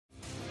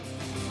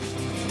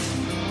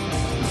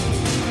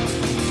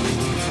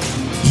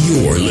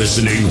You're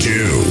listening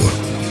to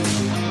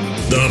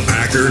the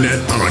Packernet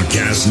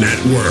Podcast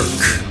Network.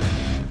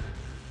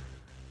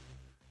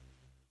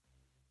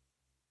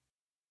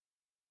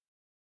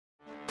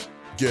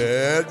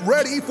 Get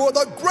ready for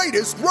the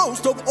greatest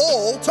roast of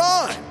all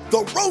time, the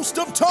Roast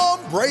of Tom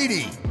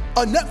Brady,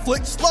 a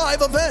Netflix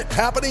live event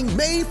happening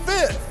May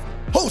 5th.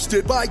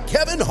 Hosted by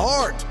Kevin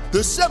Hart, the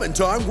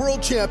 7-time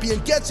world champion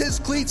gets his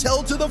cleats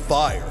held to the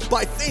fire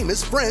by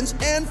famous friends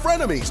and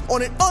frenemies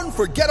on an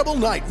unforgettable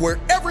night where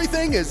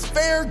everything is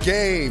fair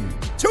game.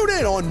 Tune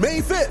in on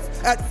May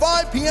 5th at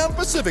 5 p.m.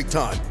 Pacific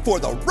time for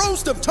the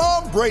Roast of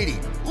Tom Brady,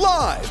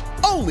 live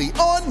only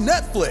on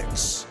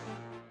Netflix.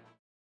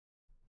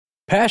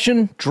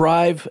 Passion,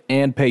 drive,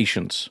 and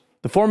patience.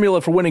 The formula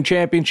for winning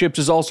championships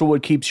is also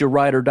what keeps your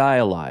ride or die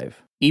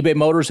alive. eBay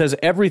Motors has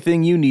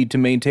everything you need to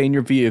maintain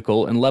your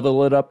vehicle and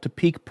level it up to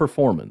peak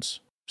performance.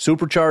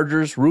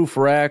 Superchargers, roof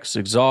racks,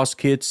 exhaust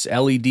kits,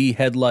 LED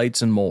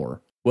headlights, and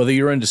more. Whether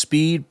you're into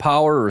speed,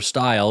 power, or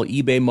style,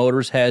 eBay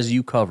Motors has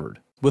you covered.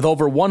 With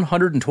over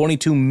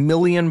 122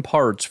 million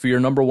parts for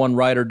your number one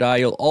ride or die,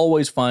 you'll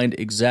always find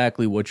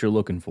exactly what you're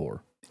looking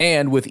for.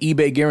 And with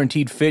eBay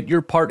Guaranteed Fit,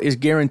 your part is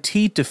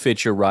guaranteed to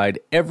fit your ride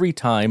every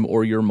time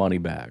or your money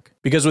back.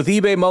 Because with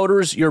eBay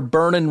Motors, you're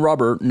burning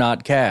rubber,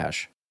 not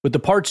cash. With the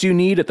parts you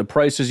need at the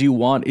prices you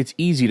want, it's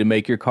easy to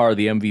make your car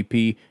the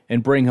MVP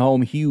and bring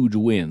home huge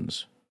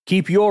wins.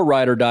 Keep your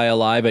ride or die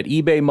alive at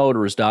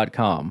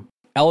ebaymotors.com.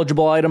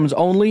 Eligible items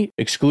only,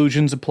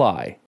 exclusions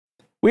apply.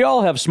 We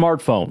all have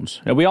smartphones,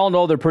 and we all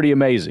know they're pretty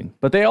amazing,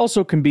 but they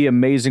also can be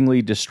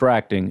amazingly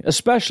distracting,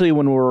 especially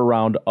when we're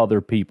around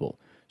other people.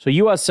 So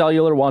US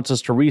Cellular wants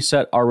us to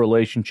reset our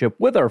relationship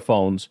with our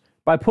phones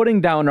by putting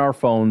down our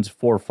phones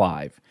for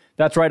 $5.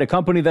 That's right, a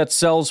company that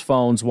sells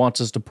phones wants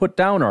us to put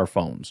down our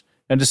phones.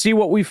 And to see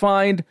what we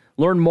find,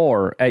 learn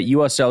more at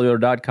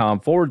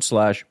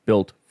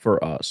uscellular.com/built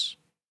for us.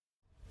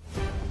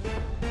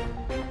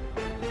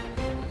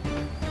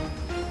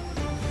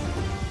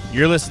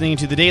 You're listening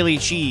to The Daily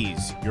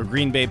Cheese, your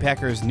Green Bay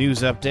Packers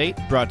news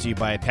update, brought to you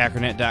by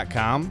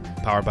Packernet.com,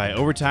 powered by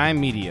Overtime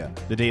Media.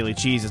 The Daily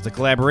Cheese is a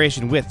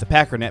collaboration with the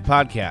Packernet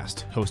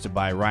Podcast, hosted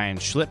by Ryan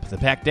Schlip, the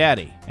Pack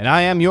Daddy, and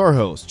I am your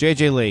host,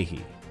 JJ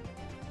Leahy.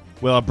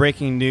 Well,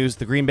 breaking news,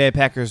 the Green Bay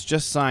Packers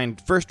just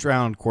signed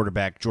first-round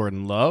quarterback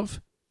Jordan Love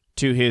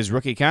to his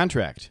rookie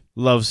contract.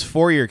 Love's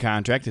 4-year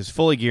contract is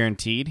fully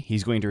guaranteed.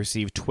 He's going to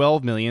receive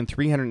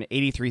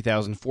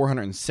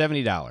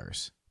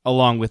 $12,383,470.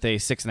 along with a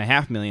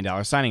 $6.5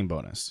 million signing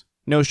bonus.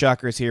 No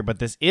shockers here, but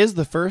this is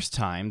the first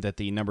time that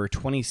the number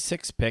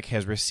 26 pick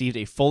has received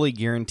a fully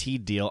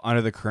guaranteed deal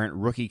under the current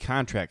rookie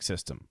contract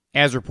system,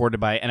 as reported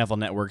by NFL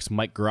Network's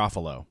Mike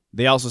Garofalo.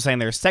 They also signed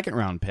their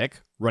second-round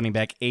pick, running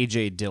back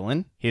A.J.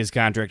 Dillon. His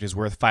contract is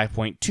worth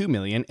 $5.2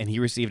 million, and he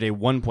received a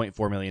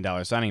 $1.4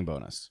 million signing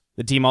bonus.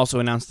 The team also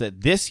announced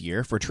that this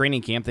year, for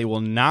training camp, they will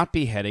not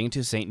be heading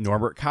to St.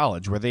 Norbert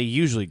College, where they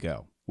usually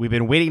go. We've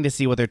been waiting to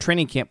see what their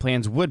training camp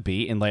plans would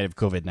be in light of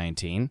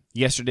COVID-19.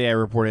 Yesterday, I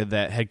reported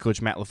that head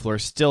coach Matt LaFleur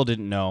still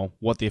didn't know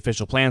what the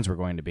official plans were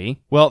going to be.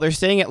 Well, they're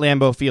staying at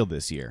Lambeau Field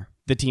this year.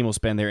 The team will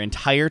spend their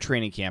entire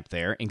training camp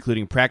there,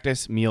 including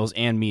practice, meals,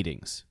 and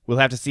meetings. We'll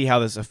have to see how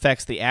this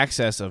affects the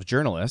access of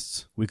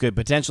journalists. We could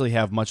potentially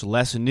have much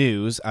less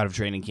news out of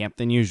training camp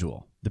than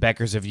usual. The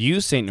Packers have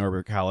used St.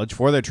 Norbert College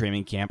for their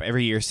training camp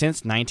every year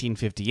since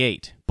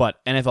 1958,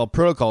 but NFL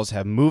protocols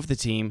have moved the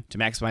team to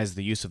maximize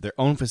the use of their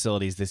own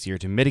facilities this year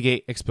to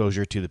mitigate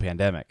exposure to the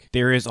pandemic.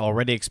 There is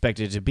already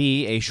expected to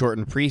be a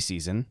shortened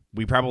preseason.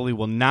 We probably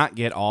will not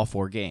get all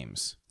 4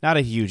 games. Not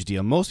a huge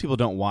deal. Most people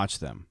don't watch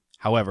them.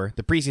 However,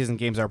 the preseason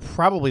games are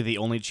probably the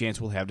only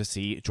chance we'll have to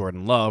see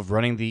Jordan Love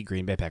running the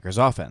Green Bay Packers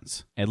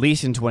offense, at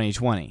least in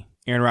 2020.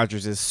 Aaron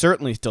Rodgers is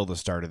certainly still the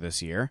starter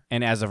this year,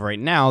 and as of right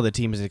now, the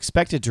team is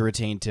expected to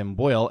retain Tim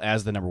Boyle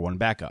as the number 1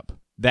 backup.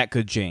 That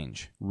could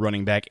change.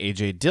 Running back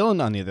A.J. Dillon,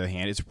 on the other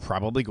hand, is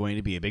probably going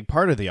to be a big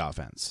part of the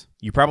offense.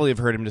 You probably have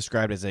heard him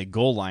described as a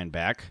goal line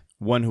back,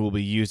 one who will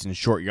be used in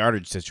short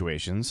yardage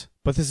situations,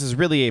 but this is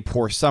really a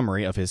poor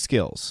summary of his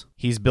skills.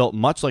 He's built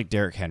much like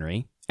Derrick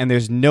Henry, and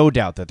there's no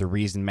doubt that the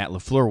reason Matt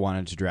LaFleur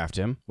wanted to draft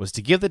him was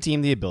to give the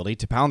team the ability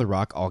to pound the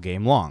rock all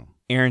game long.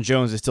 Aaron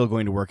Jones is still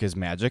going to work his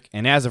magic,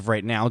 and as of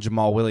right now,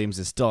 Jamal Williams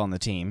is still on the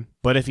team.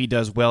 But if he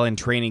does well in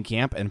training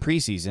camp and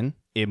preseason,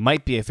 it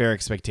might be a fair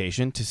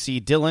expectation to see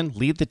Dillon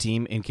lead the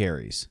team in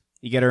carries.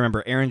 You gotta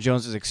remember, Aaron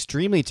Jones is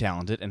extremely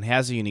talented and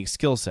has a unique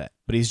skill set,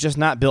 but he's just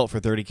not built for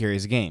 30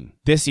 carries a game.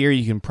 This year,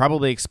 you can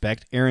probably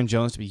expect Aaron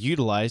Jones to be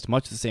utilized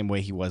much the same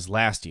way he was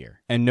last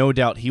year, and no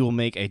doubt he will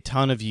make a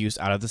ton of use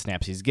out of the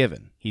snaps he's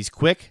given. He's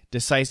quick,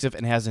 decisive,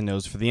 and has a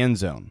nose for the end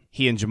zone.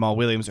 He and Jamal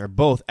Williams are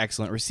both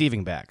excellent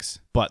receiving backs.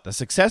 But the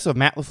success of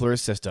Matt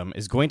LaFleur's system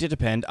is going to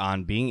depend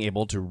on being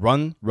able to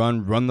run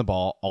the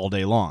ball all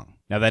day long.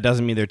 Now, that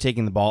doesn't mean they're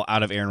taking the ball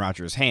out of Aaron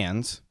Rodgers'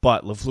 hands,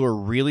 but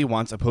LaFleur really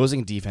wants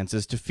opposing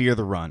defenses to fear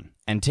the run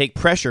and take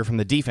pressure from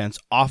the defense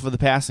off of the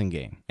passing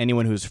game.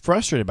 Anyone who's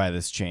frustrated by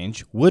this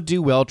change would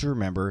do well to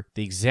remember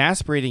the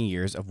exasperating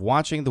years of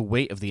watching the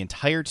weight of the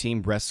entire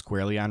team rest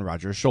squarely on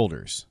Rodgers'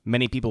 shoulders.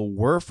 Many people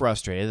were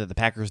frustrated that the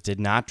Packers did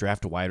not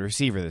draft a wide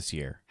receiver this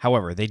year.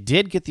 However, they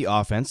did get the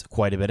offense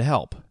quite a bit of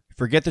help.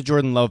 Forget the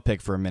Jordan Love pick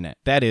for a minute.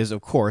 That is,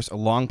 of course, a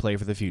long play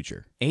for the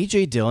future.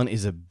 A.J. Dillon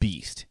is a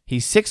beast.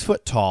 He's 6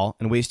 foot tall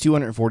and weighs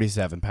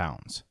 247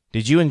 pounds.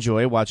 Did you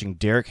enjoy watching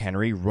Derrick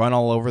Henry run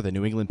all over the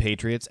New England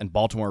Patriots and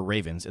Baltimore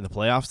Ravens in the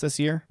playoffs this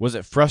year? Was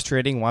it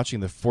frustrating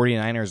watching the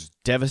 49ers'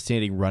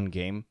 devastating run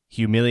game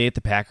humiliate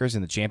the Packers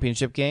in the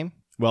championship game?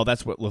 Well,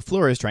 that's what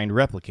LaFleur is trying to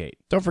replicate.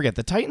 Don't forget,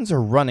 the Titans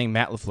are running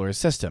Matt LaFleur's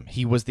system.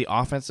 He was the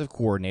offensive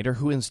coordinator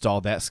who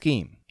installed that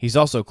scheme. He's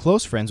also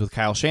close friends with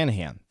Kyle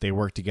Shanahan. They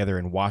work together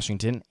in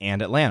Washington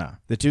and Atlanta.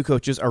 The two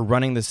coaches are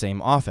running the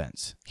same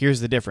offense.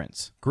 Here's the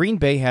difference. Green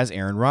Bay has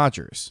Aaron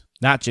Rodgers,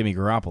 not Jimmy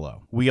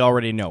Garoppolo. We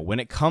already know when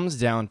it comes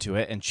down to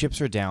it and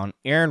chips are down,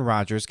 Aaron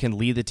Rodgers can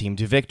lead the team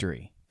to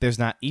victory. There's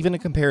not even a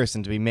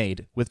comparison to be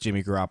made with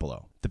Jimmy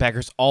Garoppolo. The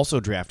Packers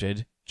also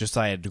drafted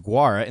Josiah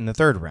DeGuara in the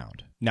 3rd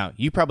round. Now,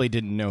 you probably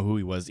didn't know who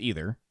he was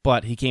either,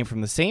 but he came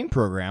from the same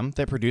program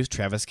that produced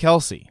Travis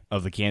Kelce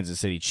of the Kansas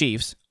City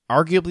Chiefs,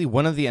 arguably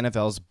one of the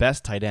NFL's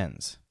best tight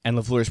ends. And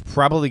LaFleur's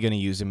probably going to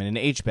use him in an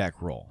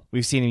H-back role.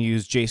 We've seen him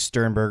use Jace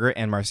Sternberger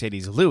and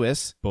Mercedes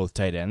Lewis, both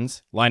tight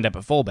ends, lined up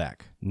at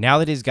fullback. Now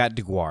that he's got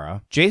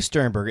DeGuara, Jace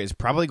Sternberger is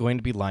probably going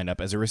to be lined up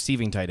as a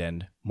receiving tight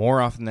end more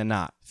often than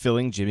not,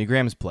 filling Jimmy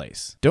Graham's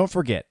place. Don't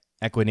forget,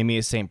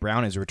 Equanimeous St.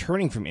 Brown is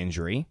returning from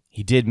injury.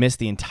 He did miss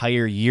the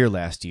entire year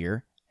last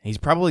year. He's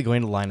probably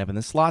going to line up in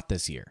the slot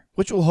this year,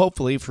 which will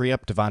hopefully free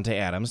up Davante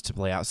Adams to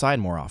play outside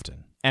more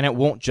often. And it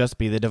won't just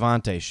be the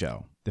Davante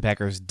show. The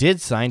Packers did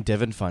sign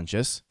Devin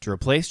Funchess to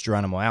replace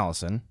Geronimo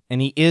Allison,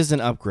 and he is an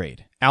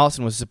upgrade.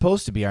 Allison was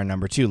supposed to be our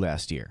number 2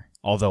 last year,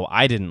 although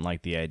I didn't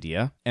like the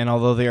idea, and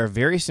although they are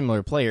very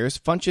similar players,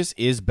 Funchess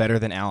is better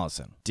than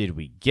Allison. Did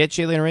we get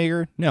Jalen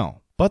Reagor? No.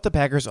 But the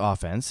Packers'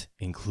 offense,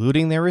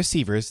 including their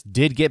receivers,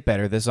 did get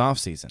better this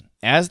offseason.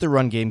 As the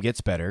run game gets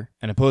better,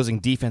 and opposing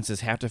defenses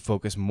have to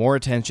focus more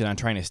attention on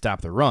trying to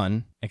stop the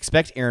run,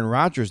 expect Aaron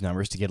Rodgers'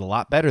 numbers to get a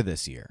lot better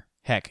this year.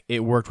 Heck,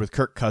 it worked with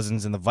Kirk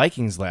Cousins and the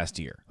Vikings last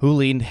year, who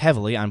leaned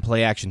heavily on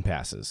play-action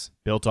passes,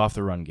 built off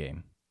the run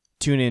game.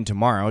 Tune in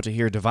tomorrow to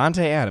hear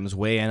Davante Adams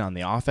weigh in on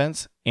the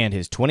offense and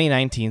his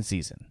 2019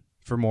 season.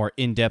 For more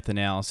in-depth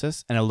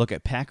analysis and a look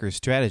at Packers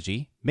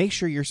strategy, make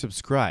sure you're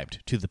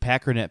subscribed to the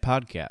Packernet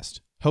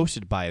podcast,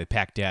 hosted by the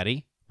Pack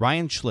Daddy,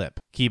 Ryan Schlip.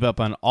 Keep up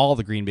on all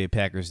the Green Bay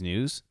Packers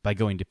news by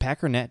going to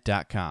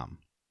Packernet.com.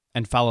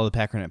 And follow the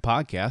Packernet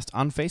podcast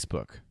on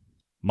Facebook.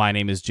 My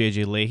name is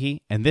JJ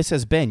Leahy, and this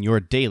has been your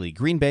daily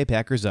Green Bay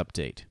Packers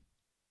update.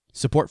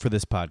 Support for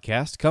this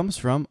podcast comes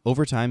from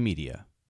Overtime Media.